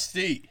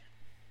PTSD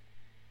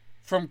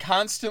from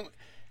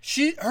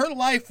her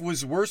life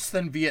was worse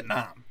than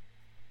Vietnam.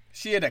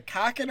 She had a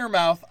cock in her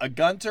mouth, a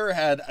gun to her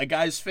head, a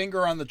guy's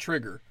finger on the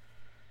trigger.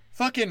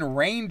 Fucking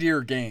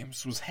reindeer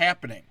games was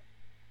happening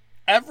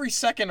every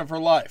second of her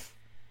life.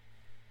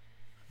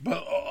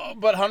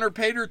 But Hunter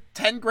paid her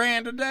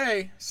 $10,000 a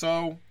day,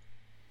 so.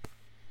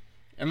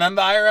 And then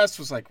the IRS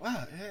was like,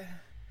 wow,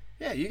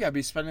 yeah, you gotta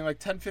be spending like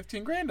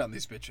 $10,000-15,000 on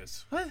these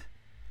bitches. What?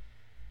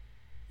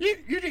 You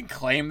didn't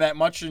claim that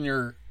much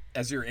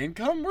as your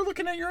income? We're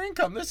looking at your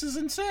income. This is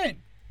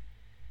insane.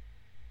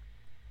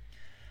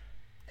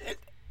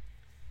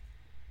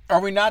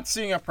 Are we not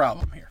seeing a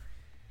problem here?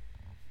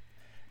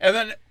 And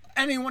then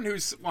anyone who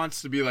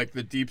wants to be like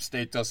the deep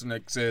state doesn't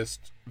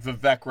exist,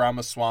 Vivek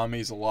Ramaswamy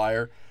is a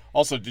liar.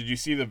 Also, did you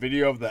see the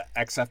video of the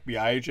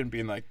ex-FBI agent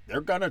being like,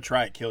 they're gonna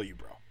try to kill you,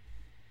 bro.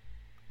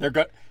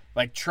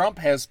 Like, Trump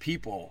has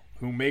people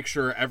who make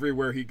sure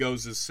everywhere he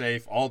goes is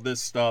safe, all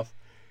this stuff.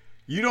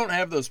 You don't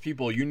have those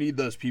people. You need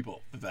those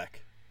people,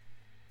 Vivek.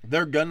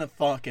 They're gonna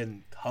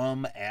fucking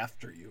come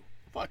after you.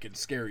 Fucking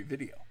scary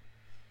video.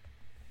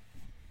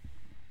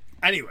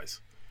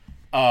 Anyways,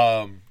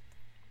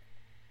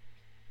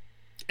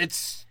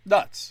 it's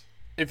nuts.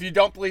 If you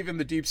don't believe in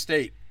the deep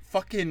state,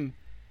 fucking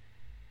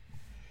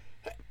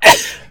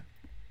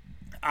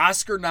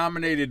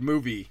Oscar-nominated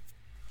movie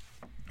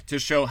to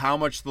show how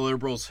much the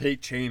liberals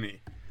hate Cheney.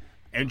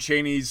 And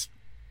Cheney's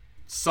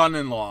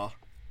son-in-law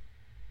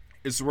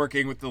is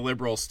working with the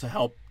liberals to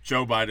help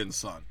Joe Biden's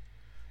son.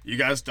 You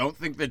guys don't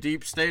think the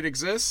deep state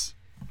exists?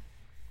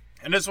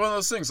 And it's one of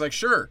those things, like,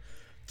 sure,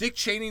 Dick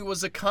Cheney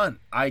was a cunt.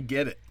 I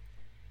get it.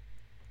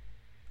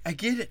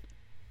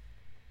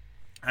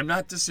 I'm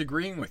not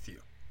disagreeing with you.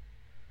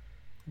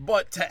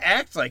 But to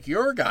act like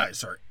your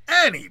guys are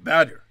any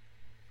better,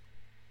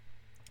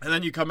 and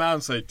then you come out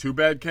and say, too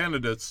bad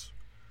candidates,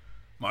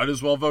 might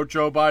as well vote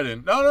Joe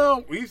Biden.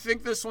 No, we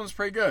think this one's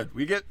pretty good.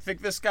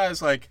 Think this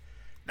guy's like,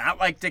 not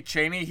like Dick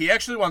Cheney. He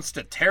actually wants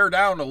to tear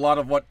down a lot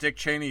of what Dick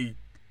Cheney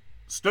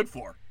stood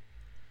for.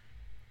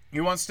 He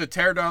wants to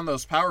tear down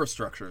those power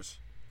structures.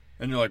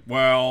 And you're like,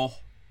 well,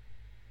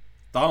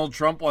 Donald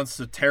Trump wants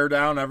to tear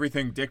down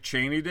everything Dick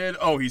Cheney did?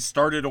 Oh, he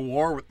started a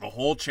war with the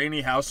whole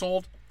Cheney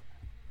household?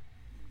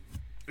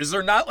 Is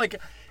there not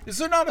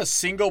a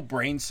single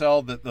brain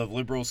cell that the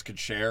liberals could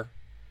share?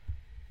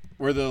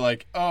 Where they're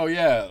like, oh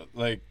yeah,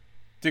 like,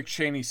 Dick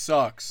Cheney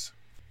sucks.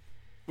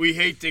 We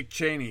hate Dick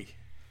Cheney.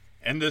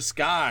 And this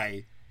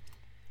guy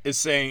is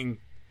saying,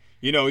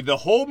 you know, the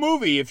whole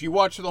movie, if you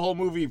watch the whole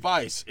movie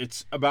Vice,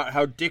 it's about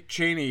how Dick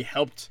Cheney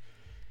helped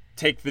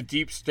take the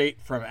deep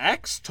state from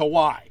X to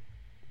Y.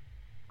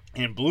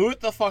 And blew it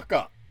the fuck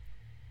up.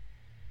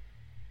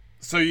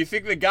 So you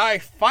think the guy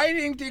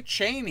fighting Dick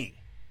Cheney,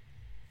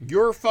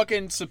 your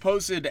fucking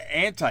supposed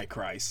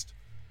antichrist,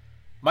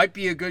 might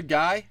be a good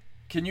guy?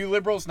 Can you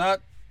liberals not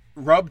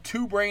rub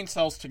two brain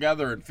cells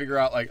together and figure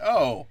out, like,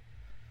 oh,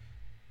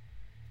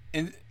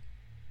 and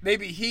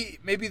maybe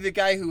the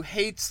guy who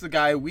hates the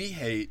guy we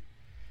hate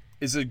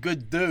is a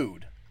good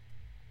dude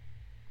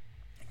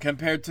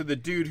compared to the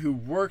dude who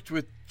worked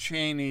with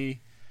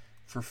Cheney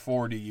for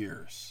 40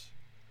 years.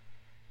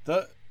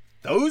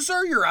 Those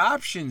are your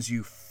options,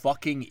 you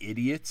fucking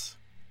idiots.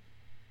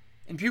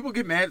 And people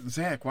get mad at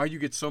Zach. Why do you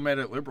get so mad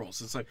at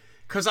liberals? It's like,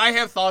 because I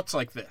have thoughts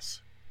like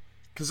this.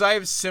 Because I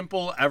have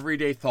simple,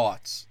 everyday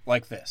thoughts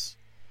like this.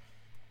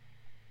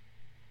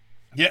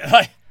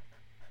 Yeah,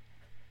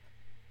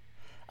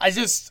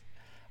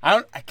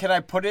 can I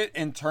put it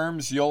in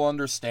terms you'll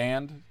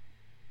understand?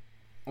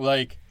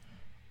 Like,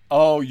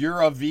 oh,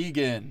 you're a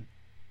vegan,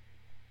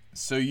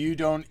 so you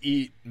don't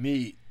eat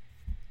meat.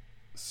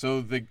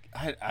 So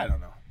I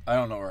don't know. I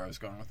don't know where I was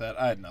going with that.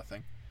 I had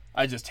nothing.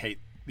 I just hate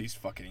these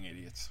fucking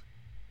idiots.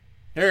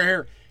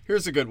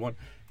 Here's a good one.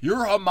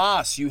 You're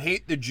Hamas. You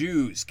hate the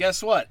Jews.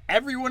 Guess what?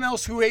 Everyone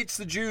else who hates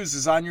the Jews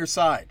is on your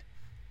side.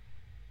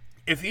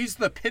 If he's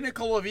the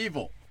pinnacle of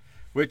evil,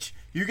 which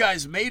you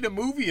guys made a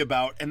movie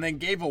about and then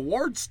gave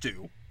awards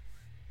to,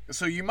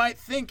 so you might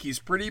think he's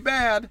pretty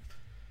bad.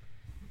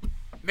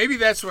 Maybe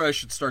that's what I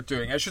should start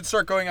doing. I should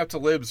start going up to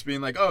libs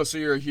being like, oh, so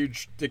you're a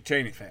huge Dick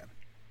Cheney fan.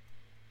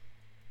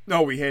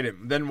 No, we hate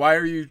him. Then why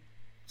are you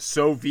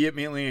so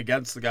vehemently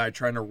against the guy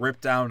trying to rip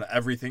down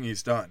everything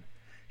he's done?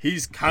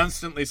 He's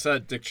constantly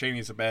said Dick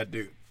Cheney's a bad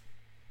dude.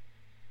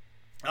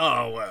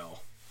 Oh,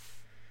 well.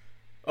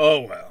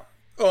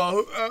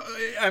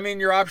 I mean,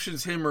 your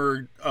options, him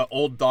or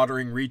old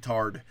doddering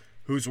retard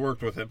who's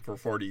worked with him for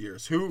 40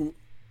 years. You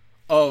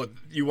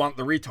want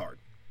the retard.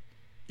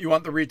 You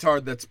want the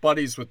retard that's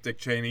buddies with Dick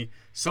Cheney,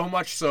 so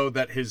much so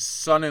that his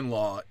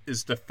son-in-law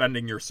is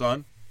defending your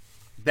son?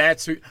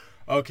 That's who...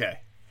 Okay.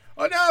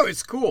 Oh, no,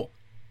 it's cool.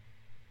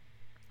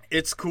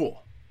 It's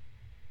cool.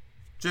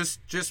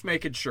 Just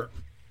making sure.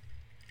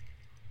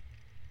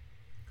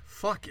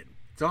 Fucking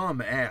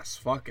dumb-ass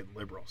fucking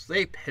liberals.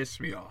 They piss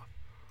me off.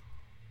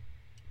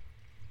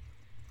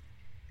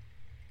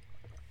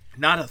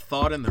 Not a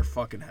thought in their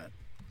fucking head.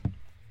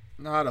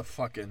 Not a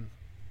fucking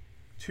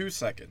 2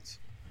 seconds.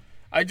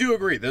 I do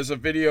agree. There's a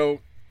video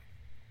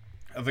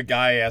of a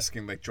guy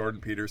asking, like,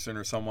 Jordan Peterson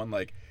or someone,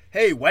 like,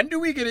 hey, when do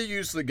we get to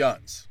use the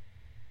guns?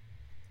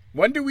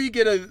 When do we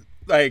get to,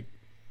 like,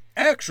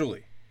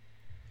 actually,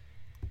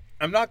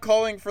 I'm not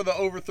calling for the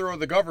overthrow of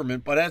the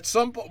government, but at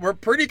some point, we're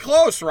pretty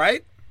close,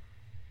 right?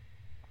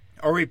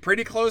 Are we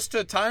pretty close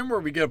to a time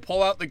where we get to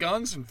pull out the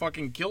guns and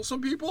fucking kill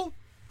some people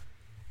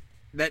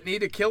that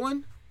need a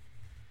killing?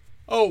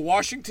 Oh,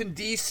 Washington,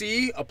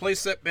 D.C., a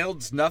place that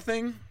builds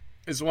nothing,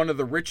 is one of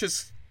the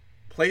richest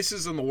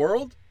places in the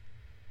world.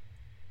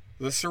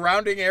 The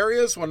surrounding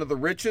area is one of the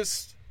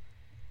richest,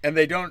 and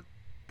they don't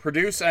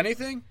produce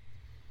anything.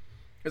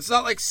 It's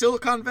not like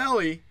Silicon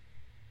Valley.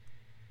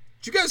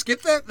 Did you guys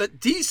get that? That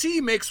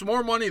D.C. makes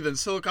more money than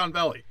Silicon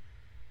Valley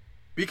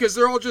because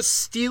they're all just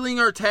stealing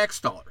our tax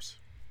dollars.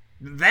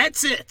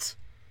 That's it.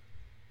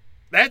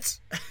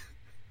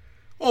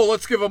 Oh,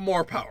 let's give them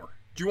more power.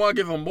 Do you want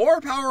to give them more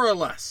power or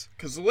less?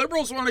 Because the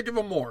liberals want to give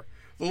them more.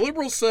 The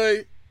liberals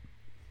say,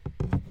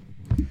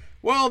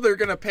 well, they're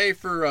going to pay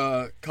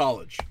for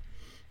college.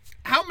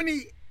 How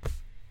many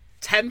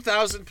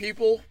 10,000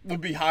 people will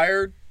be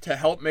hired to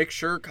help make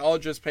sure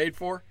college is paid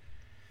for?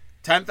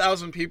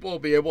 10,000 people will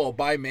be able to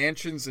buy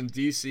mansions in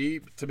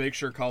D.C. to make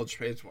sure college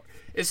pays for.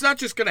 It's not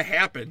just going to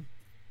happen.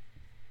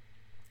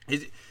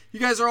 You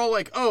guys are all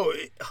like, oh,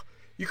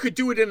 you could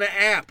do it in an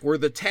app where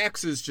the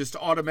taxes just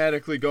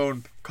automatically go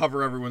and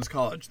cover everyone's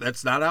college.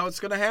 That's not how it's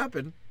going to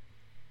happen.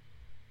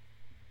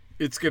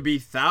 It's going to be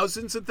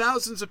thousands and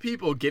thousands of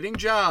people getting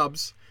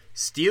jobs,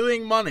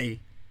 stealing money.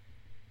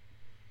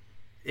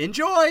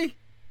 Enjoy.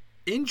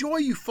 Enjoy,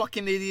 you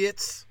fucking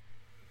idiots.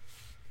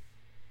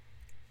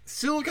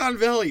 Silicon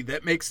Valley,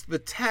 that makes the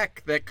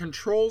tech that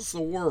controls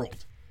the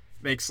world,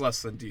 makes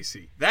less than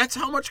DC. That's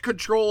how much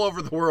control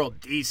over the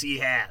world DC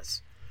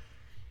has.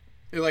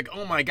 They're like,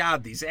 oh my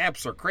God, these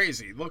apps are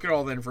crazy. Look at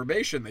all the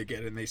information they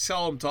get, and they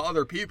sell them to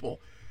other people.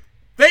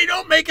 They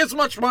don't make as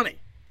much money.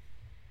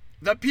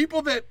 The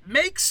people that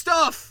make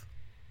stuff,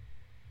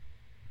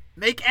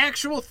 make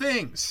actual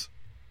things,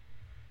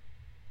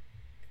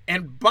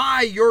 and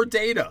buy your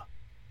data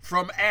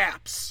from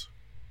apps,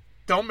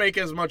 don't make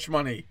as much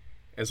money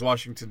as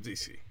Washington,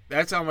 D.C.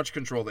 That's how much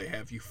control they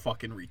have, you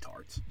fucking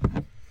retards.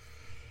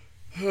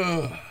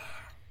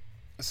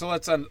 So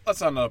let's end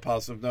on a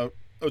positive note.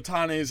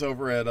 Ohtani's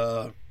over at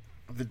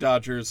the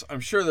Dodgers. I'm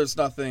sure there's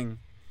nothing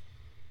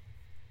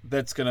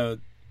that's going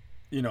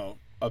to,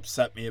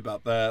 upset me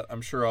about that.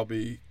 I'm sure I'll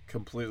be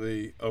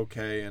completely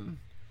okay and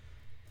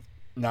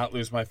not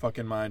lose my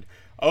fucking mind.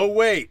 Oh,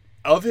 wait.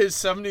 Of his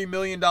 $70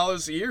 million a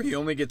year, he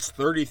only gets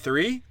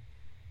 33?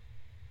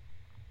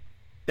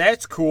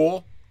 That's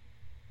cool.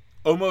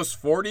 Almost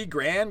 40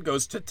 grand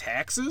goes to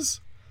taxes?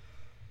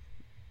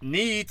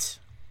 Neat.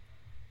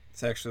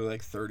 It's actually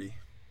like 30.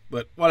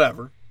 But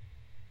whatever.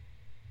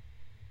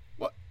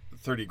 What?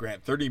 30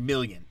 grand. 30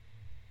 million.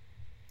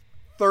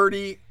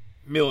 30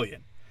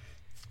 million.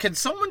 Can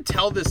someone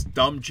tell this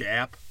dumb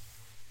Jap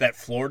that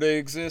Florida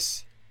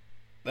exists?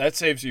 That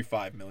saves you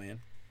 5 million.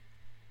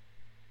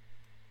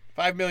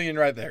 5 million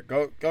right there.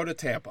 Go to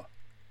Tampa.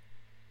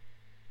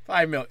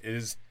 5 million.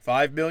 Is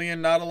 5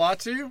 million not a lot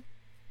to you?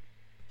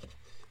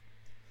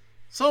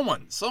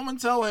 Someone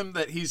tell him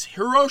that he's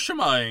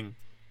Hiroshima-ing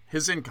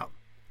his income.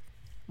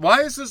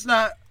 Why is this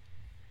not...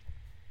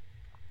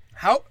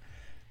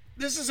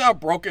 This is how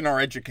broken our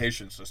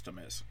education system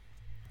is.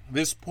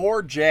 This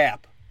poor Jap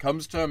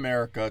comes to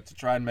America to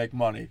try and make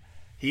money.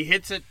 He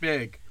hits it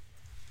big.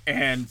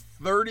 And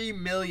 30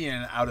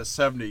 million out of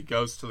 70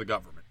 goes to the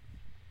government.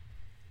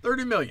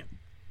 30 million.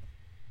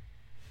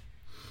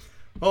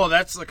 Oh,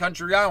 that's the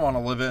country I want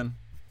to live in.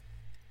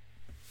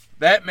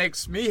 That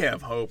makes me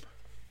have hope.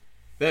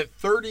 That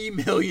 30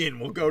 million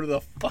will go to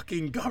the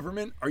fucking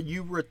government? Are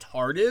you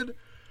retarded?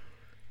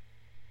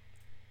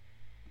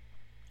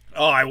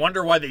 Oh, I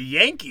wonder why the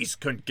Yankees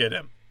couldn't get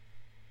him.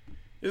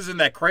 Isn't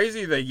that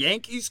crazy? The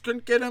Yankees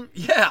couldn't get him?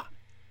 Yeah.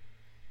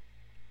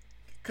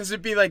 Because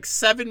it'd be like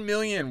 7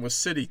 million with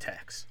city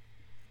tax.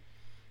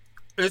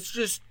 It's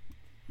just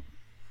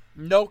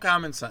no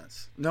common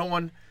sense. No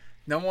one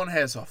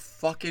has a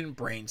fucking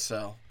brain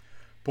cell.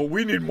 But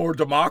we need more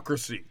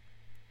democracy.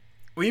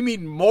 We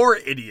need more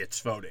idiots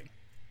voting.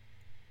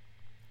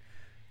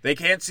 They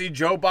can't see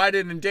Joe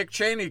Biden and Dick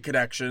Cheney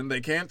connection.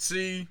 They can't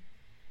see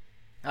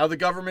how the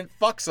government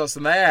fucks us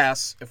in the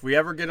ass if we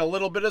ever get a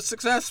little bit of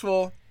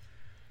successful.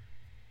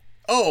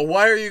 Oh,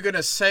 why are you going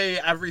to say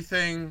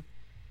everything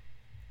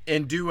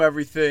and do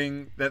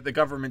everything that the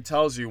government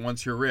tells you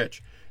once you're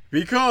rich?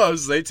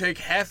 Because they take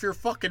half your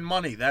fucking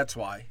money, that's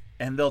why.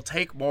 And they'll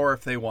take more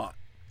if they want.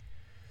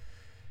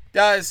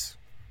 Guys,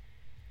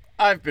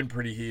 I've been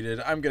pretty heated.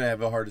 I'm going to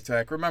have a heart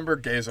attack. Remember,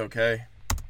 gay's okay.